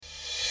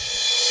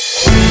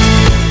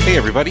Hey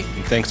everybody,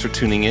 and thanks for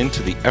tuning in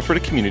to the Ephrata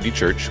Community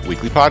Church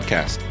weekly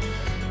podcast.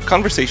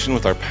 Conversation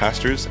with our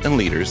pastors and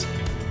leaders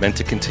meant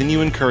to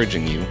continue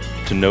encouraging you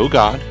to know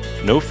God,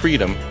 know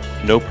freedom,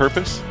 know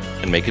purpose,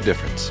 and make a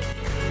difference.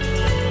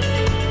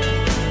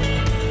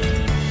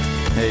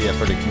 Hey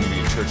Ephrata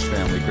Community Church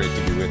family, great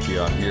to be with you.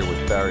 I'm here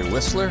with Barry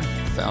Wissler,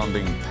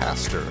 founding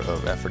pastor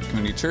of Ephrata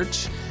Community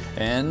Church,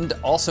 and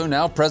also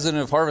now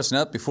president of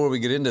HarvestNet. Before we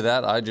get into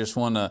that, I just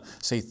want to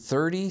say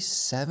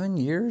 37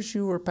 years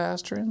you were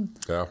pastoring?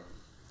 Yeah,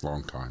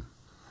 long time.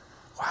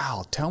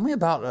 Wow. Tell me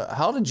about,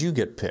 how did you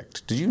get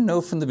picked? Did you know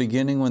from the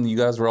beginning when you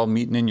guys were all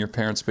meeting in your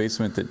parents'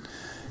 basement that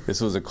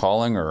this was a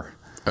calling, or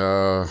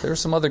there were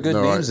some other good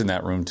names in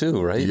that room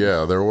too, right?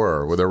 Yeah, there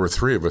were. Well, there were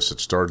three of us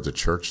that started the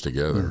church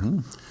together.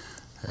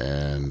 Mm-hmm.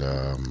 And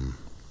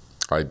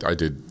I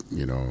did,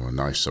 a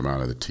nice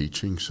amount of the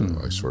teaching, so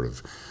I sort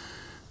of,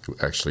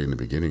 actually in the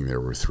beginning there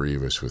were three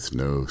of us with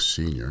no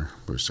senior.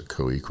 It was a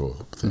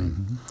co-equal thing.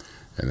 Mm-hmm.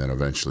 And then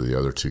eventually the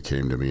other two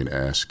came to me and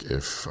asked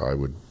if I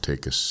would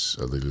take a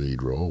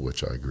lead role,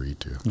 which I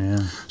agreed to.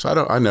 Yeah.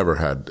 So I never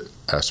had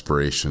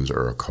aspirations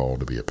or a call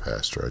to be a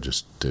pastor. I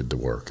just did the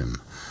work and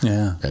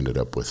ended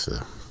up with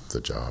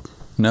the job.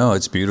 No,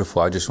 it's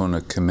beautiful. I just want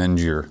to commend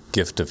your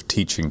gift of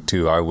teaching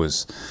too.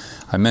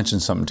 I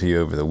mentioned something to you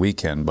over the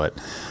weekend, but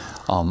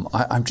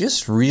I'm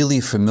just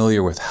really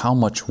familiar with how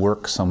much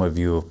work some of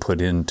you have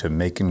put into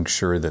making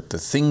sure that the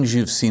things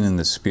you've seen in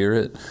the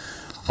Spirit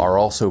are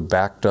also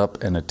backed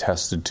up and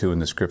attested to in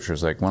the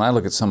Scriptures. Like when I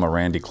look at some of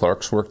Randy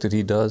Clark's work that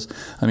he does,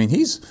 I mean,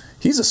 he's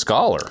a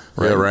scholar,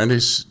 right? Yeah,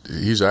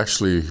 he's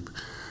actually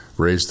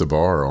raised the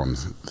bar on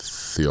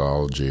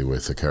theology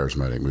with the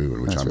charismatic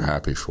movement, which I'm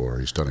happy for.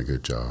 He's done a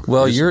good job.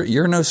 Well,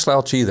 you're no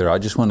slouch either. I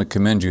just want to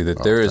commend you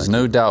that there is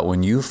no doubt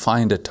when you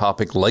find a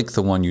topic like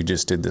the one you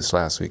just did this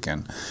last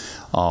weekend,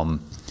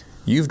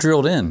 you've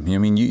drilled in. I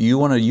mean, you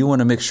want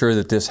to make sure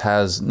that this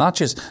has not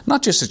just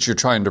that you're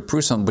trying to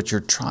prove something, but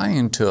you're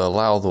trying to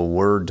allow the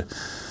Word,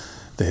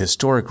 the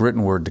historic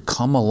written Word, to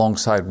come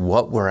alongside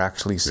what we're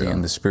actually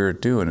seeing the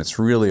Spirit do, and it's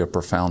really a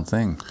profound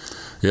thing.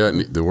 Yeah,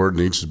 the Word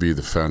needs to be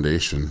the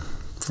foundation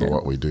for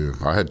what we do.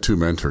 I had two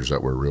mentors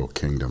that were real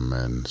kingdom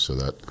men, so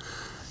that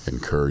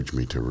encouraged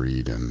me to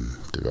read and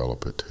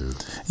develop it too.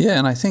 Yeah,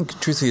 and I think,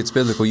 truthfully, it's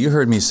biblical. You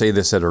heard me say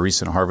this at a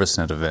recent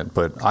HarvestNet event,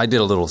 but I did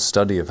a little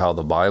study of how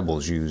the Bible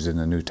is used in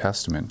the New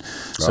Testament.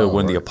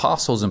 So the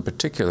apostles in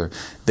particular,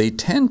 they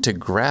tend to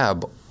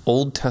grab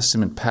Old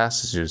Testament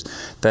passages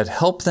that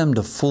help them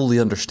to fully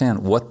understand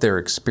what they're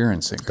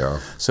experiencing. Yeah.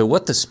 So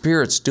what the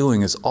Spirit's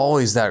doing is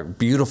always that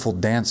beautiful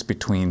dance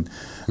between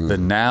the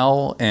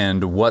now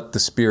and what the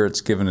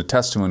Spirit's given a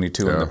testimony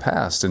to in the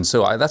past. And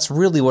so that's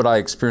really what I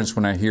experience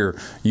when I hear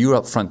you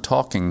up front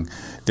talking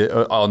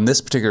on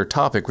this particular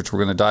topic, which we're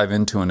going to dive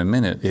into in a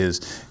minute,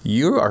 is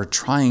you are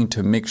trying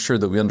to make sure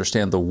that we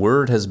understand the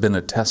Word has been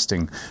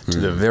attesting to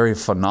the very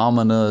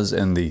phenomena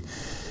and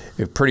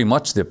pretty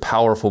much the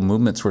powerful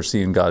movements we're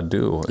seeing God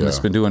do, and it's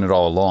been doing it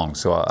all along.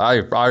 So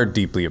I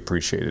deeply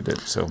appreciated it.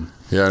 So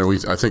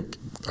and I think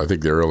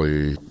the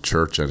early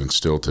church and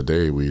still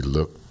today we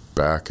look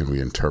back and we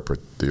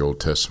interpret the Old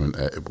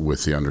Testament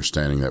with the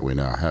understanding that we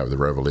now have, the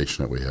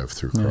revelation that we have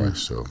through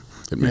Christ. So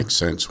it makes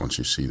sense once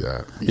you see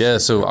that.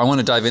 So I want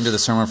to dive into the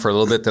sermon for a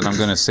little bit, then I'm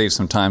going to save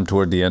some time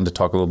toward the end to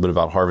talk a little bit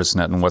about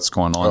HarvestNet and what's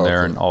going on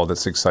there and all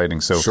that's exciting.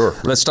 So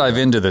let's dive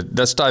into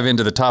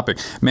the topic.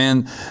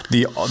 Man,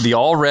 the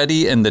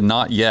already and the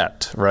not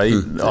yet, right?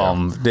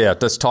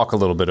 Let's talk a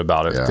little bit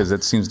about it because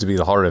it seems to be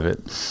the heart of it.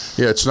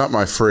 Yeah, it's not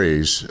my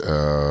phrase.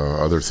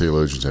 Other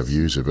theologians have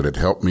used it, but it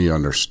helped me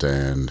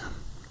understand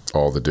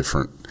all the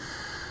different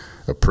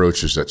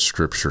approaches that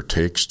Scripture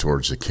takes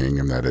towards the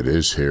kingdom, that it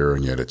is here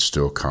and yet it's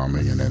still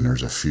coming, and then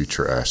there's a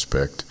future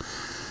aspect.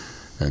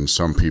 And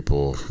some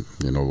people,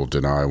 will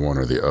deny one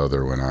or the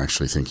other when I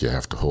actually think you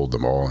have to hold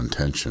them all in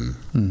tension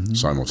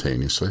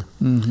simultaneously.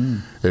 Mm-hmm.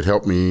 It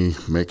helped me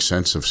make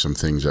sense of some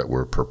things that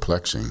were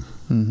perplexing.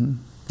 Mm-hmm.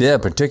 Yeah,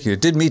 particularly.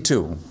 It did me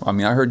too. I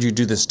mean, I heard you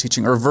do this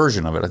teaching, or a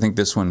version of it. I think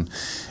this one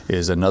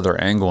is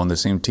another angle on the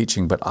same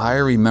teaching. But I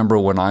remember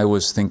when I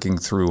was thinking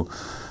through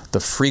the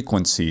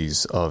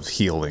frequencies of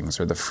healings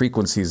or the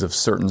frequencies of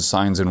certain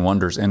signs and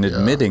wonders, and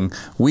admitting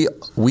we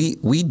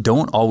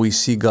don't always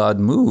see God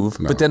move,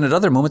 but then at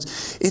other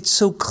moments it's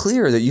so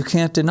clear that you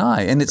can't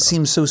deny, and it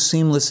seems so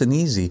seamless and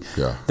easy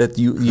that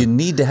you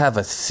need to have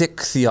a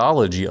thick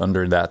theology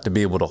under that to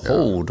be able to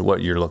hold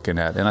what you're looking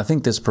at, and I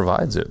think this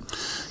provides it.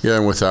 Yeah,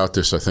 and without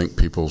this, I think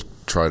people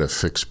try to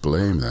fix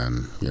blame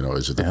then.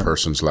 Is it the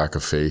person's lack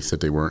of faith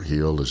that they weren't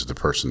healed? Is it the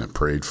person that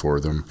prayed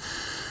for them?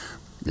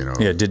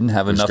 Didn't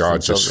have enough.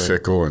 God's just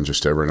fickle and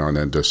just every now and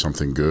then does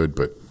something good,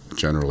 but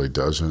generally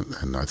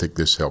doesn't. And I think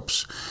this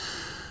helps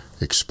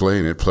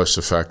explain it. Plus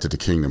the fact that the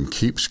kingdom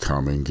keeps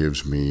coming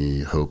gives me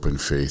hope and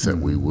faith that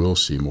we will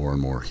see more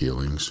and more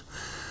healings.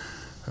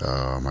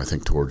 I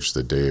think towards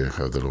the day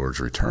of the Lord's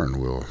return,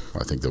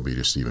 I think there'll be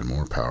just even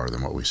more power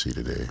than what we see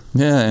today.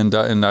 Yeah,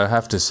 and I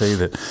have to say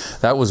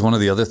that was one of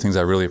the other things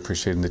I really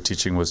appreciated in the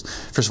teaching was,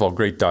 first of all,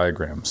 great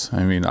diagrams.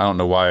 I mean, I don't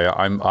know why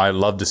I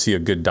love to see a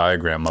good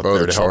diagram up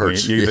there to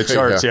charts. help me. The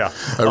charts, yeah.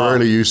 I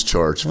rarely use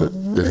charts, but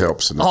it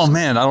helps. Oh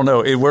man, I don't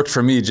know. It worked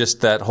for me.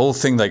 Just that whole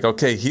thing, like,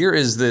 okay, here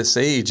is this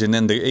age, and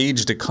then the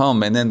age to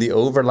come, and then the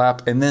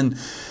overlap, and then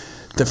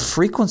the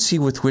frequency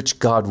with which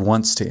God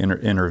wants to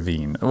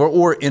intervene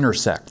or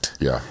intersect.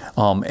 Yeah.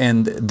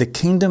 And the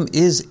kingdom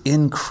is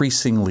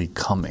increasingly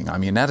coming. I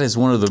mean, that is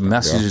one of the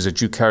messages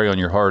that you carry on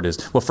your heart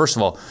is, well, first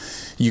of all,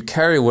 you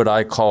carry what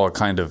I call a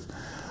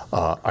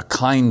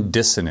kind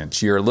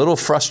dissonance. You're a little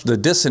frustrated.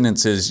 The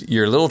dissonance is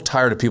you're a little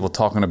tired of people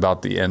talking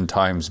about the end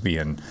times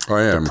being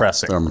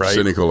depressing. I'm right?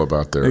 cynical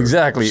about their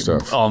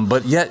stuff.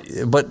 But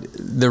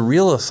the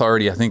real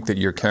authority, I think, that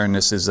you're carrying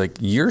this is like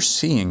you're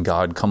seeing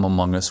God come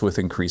among us with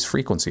increased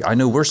frequency. I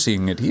know we're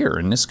seeing it here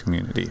in this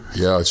community.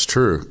 Yeah, it's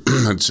true.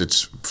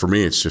 It's for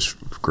me. It's just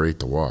great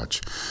to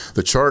watch.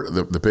 The chart,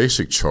 the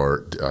basic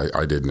chart,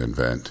 I didn't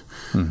invent.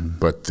 Mm-hmm.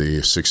 But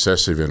the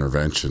successive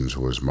interventions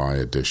was my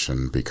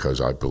addition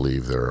because I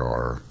believe there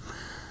are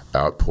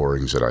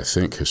outpourings that I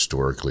think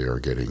historically are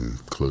getting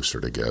closer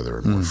together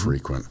and more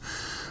frequent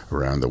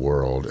around the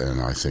world,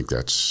 and I think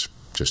that's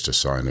just a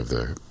sign of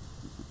the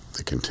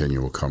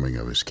continual coming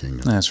of His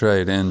kingdom. That's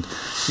right. And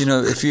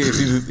if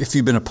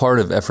you've been a part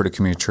of Effort at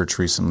Community Church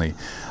recently,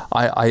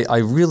 I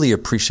really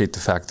appreciate the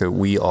fact that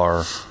we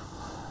are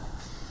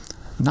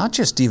not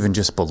just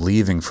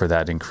believing for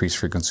that increased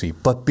frequency,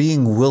 but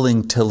being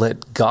willing to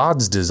let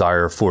God's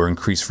desire for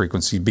increased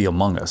frequency be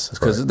among us.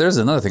 Because there's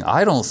another thing.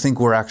 I don't think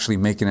we're actually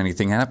making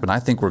anything happen.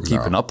 I think we're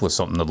keeping up with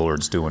something the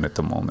Lord's doing at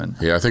the moment.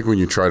 Yeah, I think when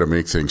you try to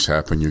make things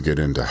happen, you get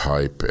into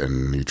hype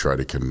and you try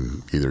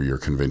to either you're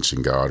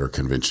convincing God or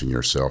convincing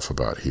yourself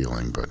about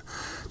healing. But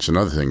it's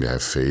another thing to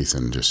have faith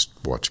and just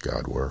watch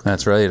God work.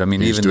 That's right. I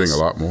mean, He's doing a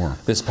lot more.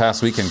 This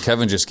past weekend,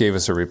 Kevin just gave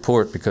us a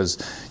report because,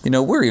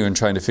 we're even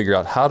trying to figure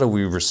out how do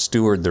we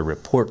steward the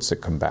reports that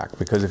come back.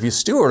 Because if you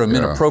steward them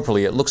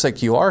inappropriately, it looks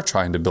like you are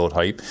trying to build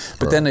hype.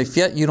 But then if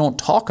yet you don't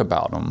talk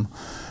about them,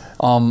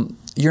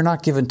 you're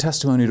not giving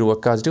testimony to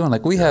what God's doing.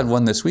 Like we had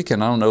one this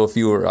weekend. I don't know if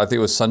you were, I think it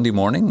was Sunday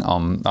morning.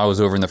 I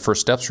was over in the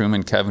First Steps room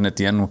and Kevin at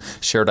the end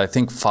shared, I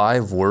think,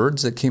 5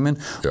 words that came in.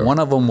 Yeah. One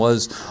of them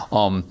was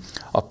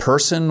a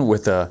person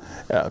with a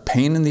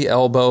pain in the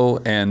elbow,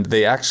 and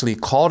they actually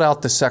called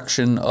out the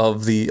section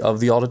of the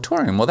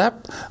auditorium. Well,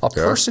 a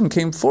person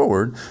came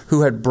forward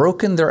who had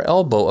broken their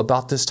elbow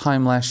about this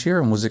time last year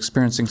and was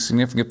experiencing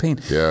significant pain.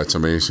 Yeah, it's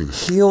amazing.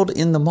 Healed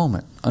in the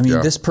moment. I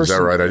mean, this person... Is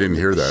that right? I didn't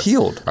hear that.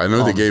 Healed. I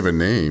know they gave a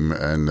name,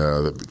 and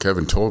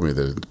Kevin told me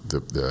that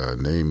the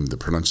name, the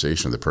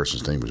pronunciation of the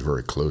person's name was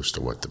very close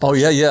to what the person...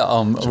 Oh, yeah.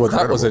 Well,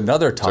 that was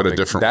another topic. Is that a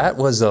different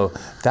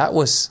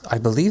one? I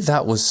believe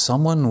that was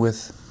someone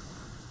with...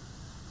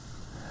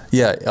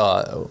 Yeah,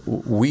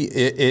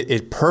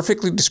 it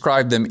perfectly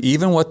described them,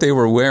 even what they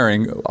were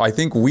wearing. I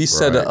think we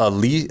said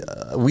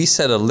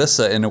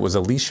Alyssa, and it was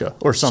Alicia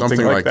or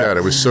something like that.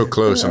 It was so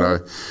close, and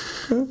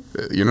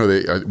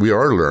we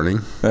are learning.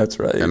 That's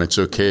right, and it's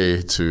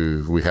okay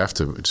we have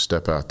to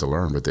step out to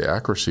learn. But the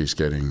accuracy is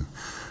getting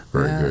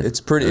very good.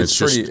 It's pretty. It's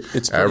pretty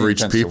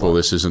average people.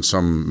 This isn't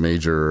some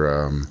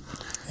major.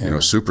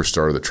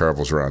 Superstar that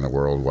travels around the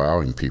world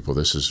wowing people.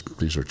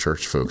 These are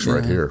church folks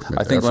right here.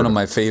 I think one of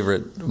my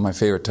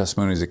favorite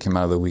testimonies that came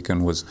out of the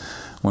weekend was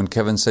when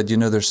Kevin said,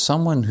 there's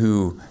someone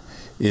who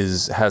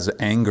has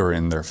anger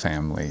in their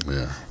family,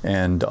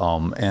 and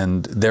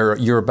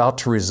you're about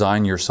to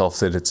resign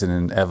yourself that it's an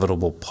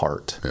inevitable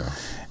part. Yeah.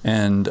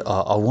 And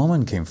a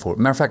woman came forward.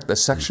 Matter of fact, a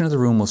section of the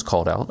room was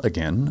called out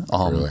again,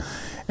 really?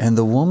 And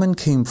the woman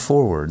came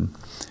forward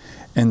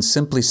and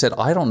simply said,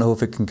 I don't know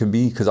if it can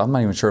be, because I'm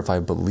not even sure if I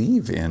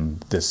believe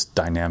in this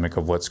dynamic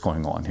of what's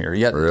going on here.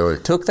 Yet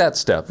took that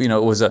step. It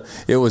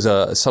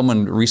was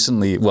someone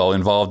recently,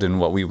 involved in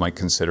what we might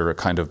consider a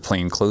kind of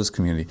plainclothes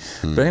community.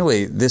 But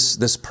anyway,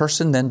 this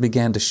person then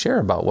began to share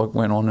about what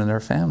went on in their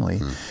family.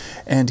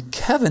 And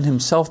Kevin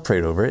himself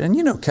prayed over it.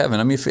 And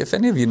Kevin, I mean, if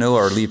any of you know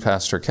our lead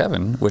pastor,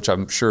 Kevin, which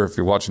I'm sure if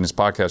you're watching this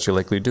podcast, you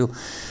likely do,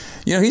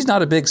 he's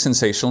not a big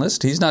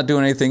sensationalist. He's not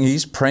doing anything.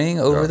 He's praying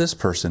over this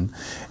person.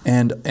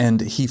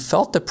 And he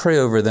felt to pray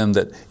over them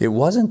that it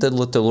wasn't that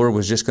the Lord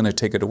was just going to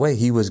take it away.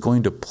 He was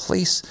going to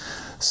place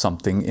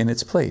something in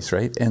its place,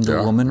 right? And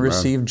the woman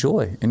received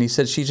joy. And he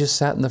said she just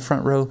sat in the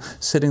front row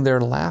sitting there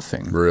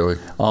laughing. Really?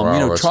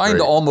 Wow, trying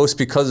to almost,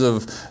 because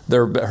of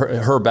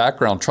her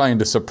background, trying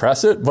to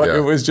suppress it. But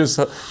it was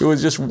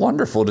just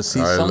wonderful to see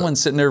someone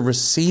sitting there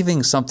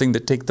receiving something to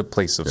take the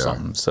place of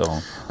something. So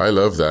I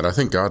love that. I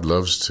think God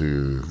loves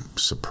to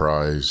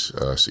surprise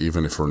us,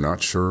 even if we're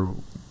not sure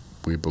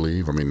we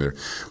believe. I mean,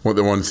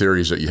 the one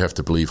theory is that you have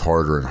to believe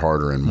harder and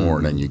harder and more,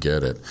 and then you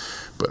get it.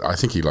 But I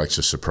think He likes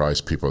to surprise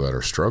people that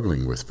are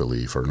struggling with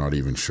belief or not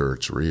even sure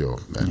it's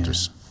real, and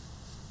just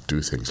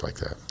do things like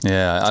that.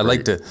 Yeah,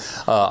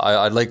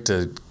 I'd like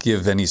to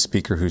give any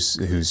speaker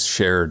who's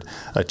shared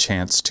a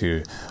chance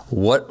to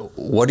what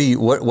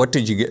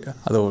did you get?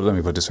 Although, let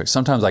me put it this way: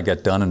 sometimes I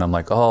get done and I'm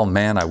like, oh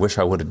man, I wish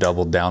I would have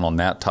doubled down on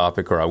that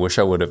topic, or I wish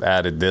I would have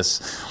added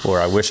this, or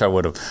I wish I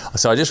would have.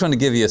 So I just want to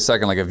give you a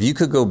second, like if you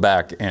could go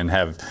back and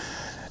have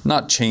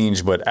not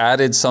changed, but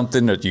added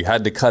something that you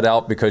had to cut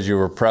out because you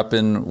were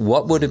prepping,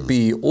 what would it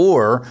be?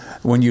 Or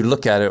when you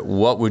look at it,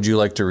 what would you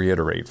like to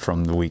reiterate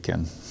from the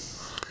weekend?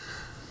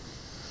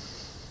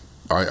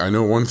 I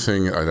know one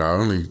thing I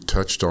only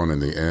touched on in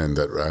the end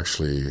that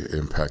actually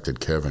impacted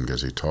Kevin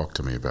because he talked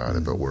to me about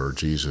it, but where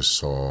Jesus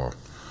saw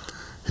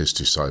his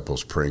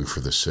disciples praying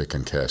for the sick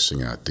and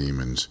casting out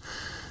demons.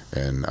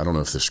 And I don't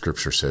know if the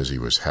scripture says he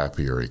was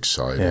happy or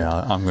excited.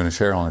 Yeah, I'm going to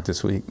share on it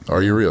this week.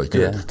 Are you really?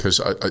 Good. Yeah. Because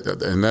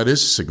and that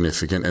is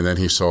significant. And then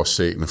he saw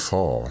Satan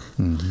fall.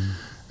 Mm-hmm.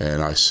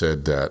 And I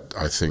said that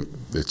I think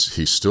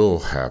he's still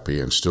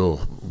happy and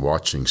still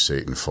watching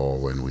Satan fall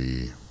when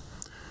we,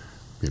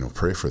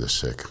 pray for the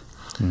sick.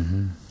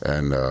 Mm-hmm.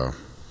 And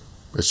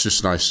it's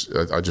just nice.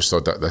 I just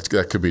thought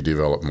that could be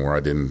developed more. I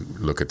didn't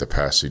look at the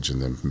passage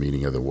and the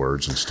meaning of the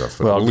words and stuff.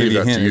 But I'll leave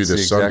give that to you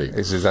this Sunday.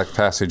 It's the exact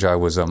passage I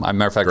was.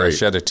 Matter of fact, Great. I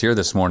shed a tear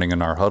this morning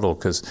in our huddle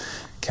because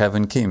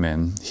Kevin came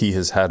in. He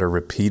has had a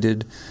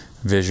repeated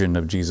vision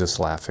of Jesus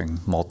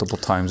laughing multiple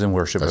times in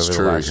worship over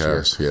the last year.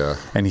 Has, yeah.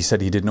 And he said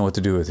he didn't know what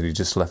to do with it. He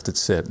just left it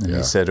sit. And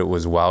he said it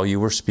was while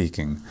you were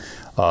speaking,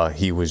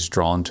 he was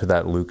drawn to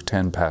that Luke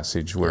 10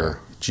 passage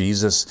where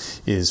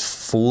Jesus is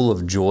full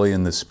of joy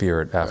in the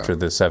Spirit after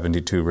the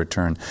 72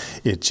 return.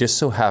 It just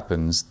so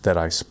happens that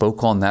I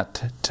spoke on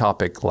that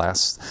topic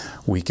last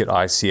week at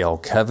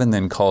ICL. Kevin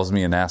then calls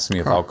me and asks me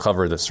if I'll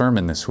cover the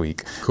sermon this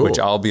week, which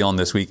I'll be on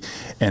this week.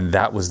 And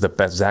that was the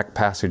exact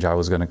passage I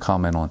was going to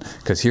comment on.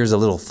 Because here's a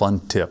little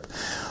fun tip.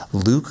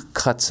 Luke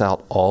cuts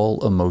out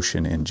all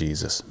emotion in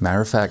Jesus.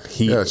 Matter of fact,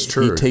 he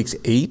takes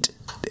 8.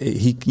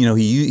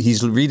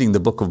 He's reading the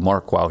book of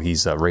Mark while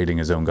he's rating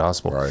his own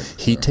gospel. Right.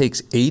 He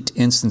takes 8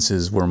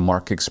 instances where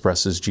Mark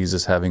expresses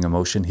Jesus having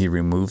emotion. He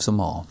removes them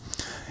all.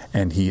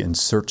 And he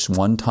inserts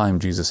one time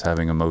Jesus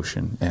having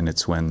emotion, and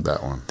it's when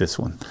this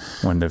one,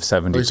 when the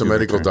 72. He's a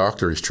medical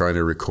doctor. He's trying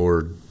to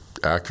record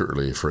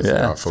accurately for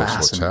folks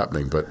what's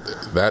happening. But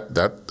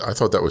that I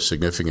thought that was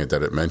significant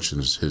that it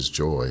mentions his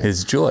joy.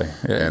 His joy.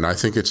 Yeah. And I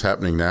think it's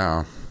happening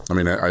now. I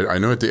mean, I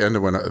know at the end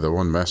of the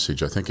one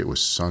message, I think it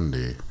was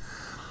Sunday,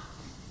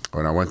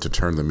 when I went to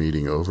turn the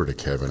meeting over to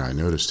Kevin, I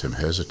noticed him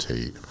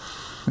hesitate.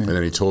 Yeah. And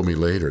then he told me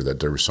later that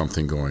there was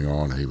something going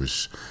on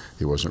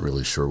he wasn't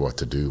really sure what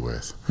to do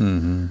with.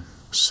 Mm-hmm.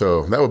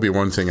 So that would be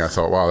one thing I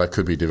thought, wow, that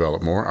could be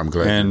developed more. I'm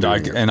glad you're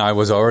doing it. And I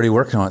was already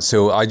working on it.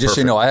 So I just,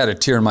 I had a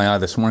tear in my eye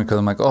this morning because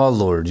I'm like, oh,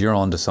 Lord, you're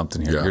onto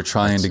something here. You're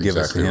trying to give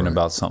us a hint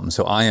about something.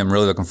 So I am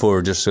really looking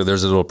forward, just so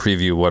there's a little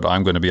preview of what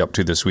I'm going to be up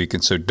to this week.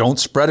 And so don't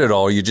spread it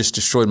all. You just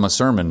destroyed my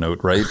sermon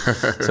note, right?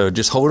 So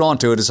just hold on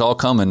to it. It's all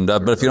coming.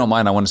 But if you don't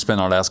mind, I want to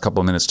spend our last couple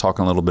of minutes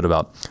talking a little bit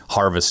about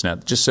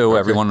HarvestNet, just so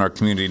everyone in our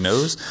community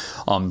knows.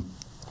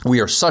 We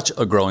are such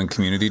a growing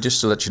community. Just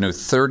to let you know,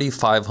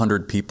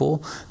 3,500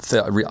 people,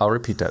 I'll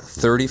repeat that,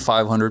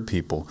 3,500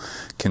 people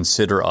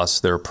consider us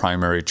their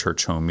primary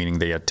church home, meaning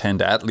they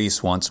attend at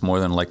least once,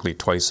 more than likely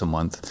twice a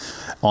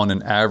month. On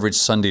an average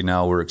Sunday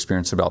now, we're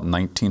experiencing about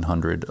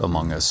 1,900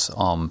 among us.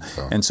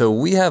 And so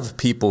we have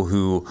people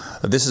who,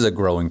 this is a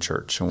growing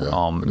church.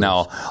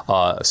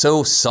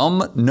 So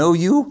some know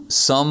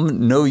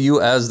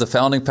you as the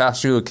founding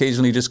pastor who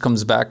occasionally just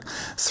comes back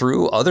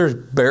through. Others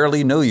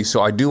barely know you.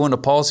 So I do want to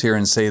pause here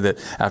and say that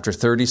after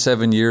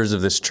 37 years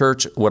of this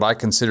church, what I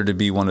consider to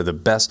be one of the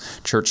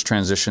best church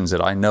transitions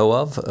that I know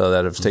of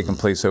that have taken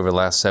place over the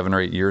last 7 or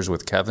 8 years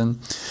with Kevin,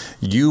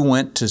 you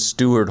went to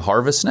steward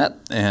HarvestNet,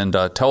 and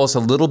tell us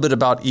a little bit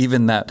about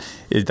even that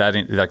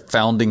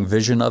founding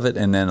vision of it,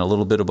 and then a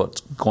little bit about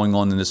what's going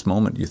on in this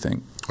moment, you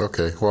think.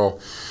 Okay, well,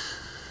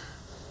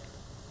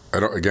 I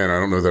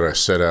don't know that I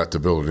set out to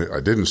build it. I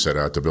didn't set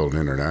out to build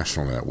an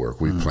international network.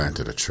 We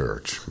planted a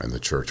church, and the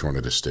church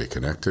wanted to stay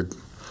connected.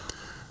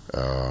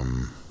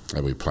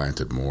 And we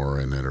planted more,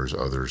 and then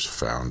others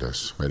found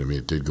us. I mean,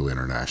 it did go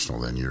international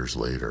then years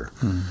later.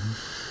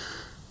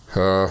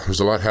 Mm-hmm.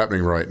 There's a lot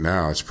happening right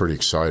now. It's pretty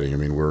exciting. I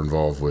mean, we're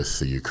involved with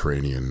the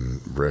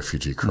Ukrainian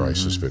refugee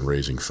crisis, been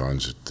raising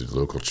funds. The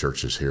local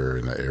churches here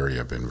in the area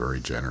have been very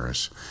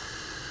generous.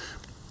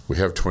 We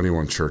have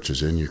 21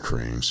 churches in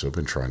Ukraine, so I've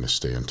been trying to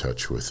stay in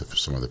touch with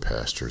some of the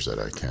pastors that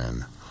I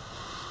can.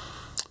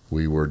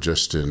 We were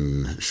just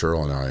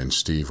Cheryl and I and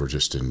Steve were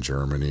just in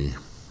Germany.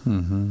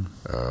 Mm-hmm.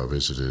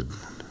 Visited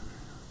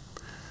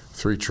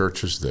 3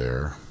 churches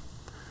there,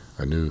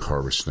 a new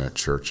HarvestNet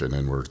church, and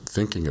then we're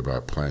thinking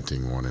about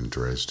planting one in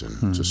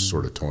Dresden, just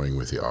sort of toying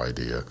with the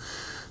idea.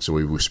 So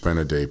we spent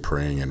a day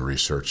praying and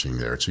researching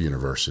there. It's a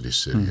university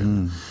city,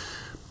 and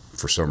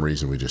for some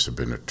reason we just have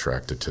been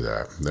attracted to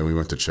that. And then we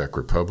went to Czech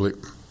Republic,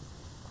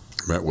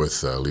 met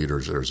with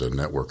leaders. There's a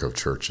network of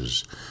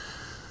churches.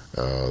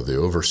 The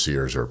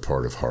overseers are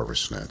part of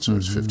HarvestNet, so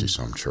there's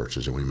 50-some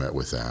churches, and we met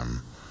with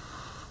them.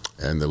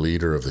 And the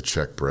leader of the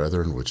Czech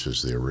Brethren, which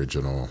is the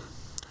original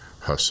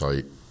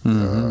Hussite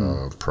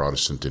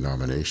Protestant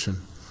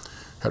denomination.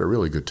 Had a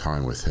really good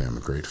time with him, a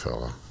great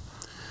fellow.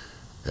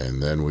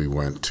 And then we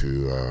went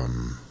to,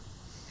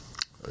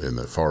 in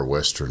the far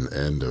western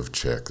end of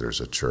Czech,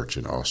 there's a church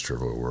in Austria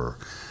where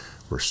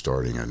we're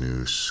starting a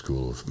new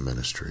school of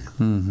ministry.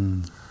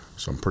 Mm-hmm.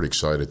 So I'm pretty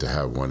excited to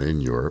have one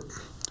in Europe.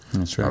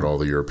 That's right. Not all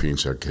the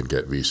Europeans can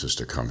get visas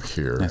to come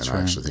here, That's and I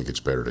right. actually think it's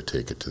better to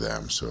take it to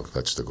them. So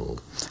that's the goal.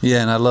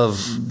 Yeah, and I love,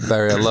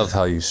 Barry, I love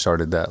how you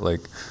started that.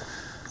 Like,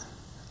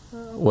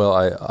 well,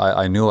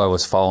 I knew I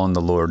was following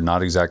the Lord,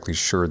 not exactly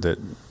sure that,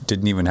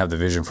 didn't even have the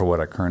vision for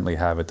what I currently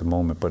have at the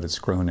moment, but it's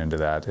grown into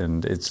that.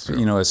 And it's,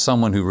 you know, as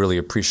someone who really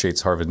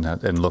appreciates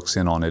HarvestNet and looks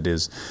in on it,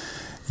 is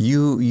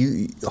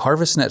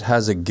HarvestNet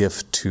has a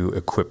gift to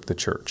equip the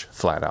church,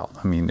 flat out.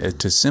 I mean,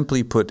 to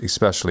simply put,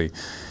 especially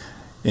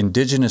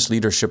indigenous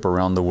leadership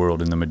around the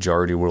world, in the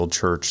majority world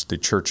church, the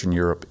church in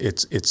Europe,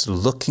 it's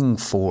looking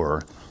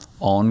for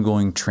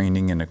ongoing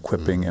training and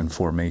equipping and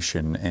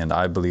formation, and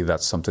I believe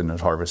that's something that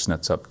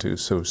HarvestNet's up to.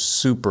 So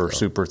super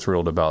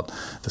thrilled about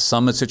the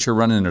summits that you're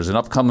running. There's an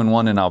upcoming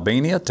one in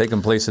Albania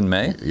taking place in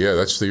May. Yeah,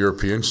 that's the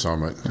European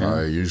Summit.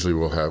 Yeah.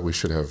 We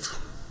should have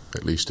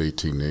at least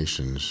 18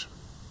 nations.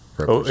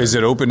 Oh, is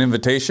it open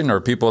invitation?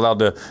 Are people allowed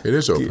to It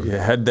is open.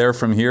 Head there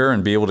from here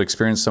and be able to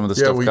experience some of the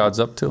stuff God's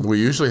up to? We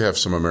usually have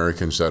some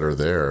Americans that are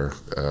there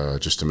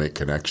just to make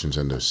connections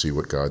and to see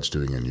what God's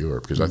doing in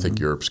Europe, because I think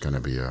Europe's going to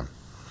be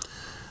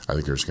I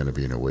think there's going to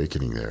be an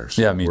awakening there.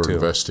 So yeah, me we're too.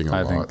 investing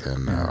a lot, think,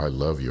 and I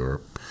love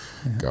Europe.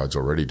 Yeah. God's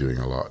already doing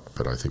a lot,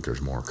 but I think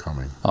there's more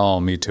coming. Oh,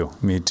 me too.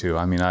 I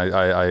mean,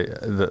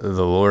 the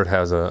Lord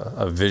has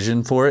a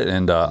vision for it,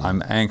 and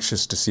I'm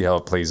anxious to see how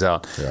it plays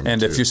out. Yeah,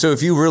 and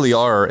if you really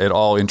are at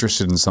all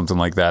interested in something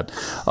like that,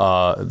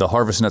 the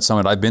HarvestNet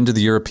Summit, I've been to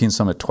the European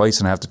Summit twice,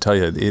 and I have to tell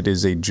you, it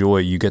is a joy.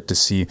 You get to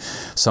see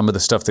some of the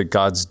stuff that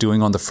God's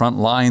doing on the front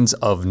lines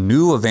of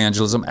new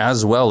evangelism,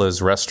 as well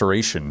as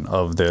restoration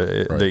of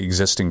the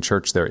existing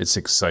church there. It's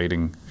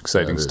exciting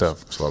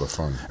stuff. It's a lot of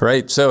fun.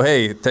 Right. So,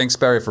 hey, thanks,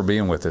 Barry, for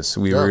being with us.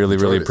 We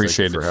really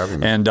appreciate it. Having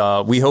me.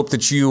 And we hope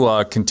that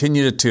you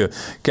continue to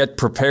get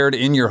prepared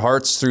in your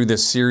hearts through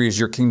this series,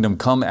 Your Kingdom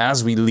Come,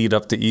 as we lead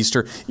up to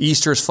Easter.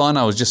 Easter's fun.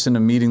 I was just in a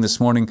meeting this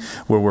morning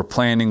where we're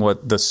planning how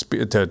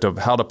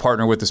to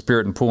partner with the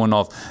Spirit and pulling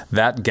off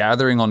that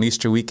gathering on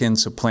Easter weekend,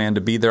 so plan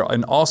to be there.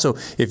 And also,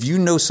 if you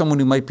know someone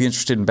who might be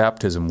interested in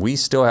baptism, we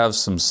still have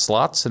some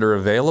slots that are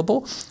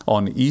available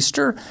on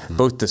Easter,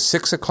 both the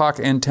 6 o'clock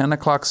and 10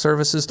 o'clock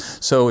services.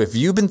 So if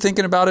you've been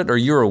thinking about it or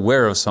you're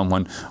aware of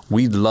someone,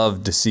 we'd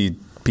love to see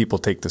people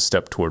take the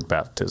step toward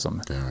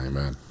baptism. Yeah,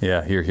 amen.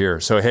 Yeah, hear.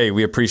 So, hey,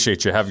 we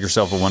appreciate you. Have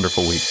yourself a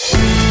wonderful week.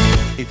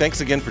 Hey, thanks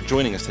again for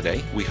joining us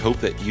today. We hope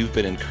that you've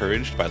been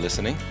encouraged by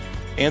listening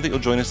and that you'll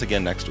join us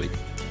again next week.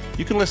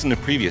 You can listen to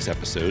previous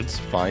episodes,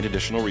 find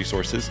additional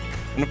resources,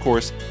 and of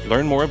course,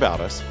 learn more about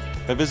us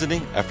by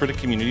visiting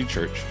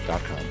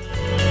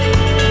ephrotacommunitychurch.com.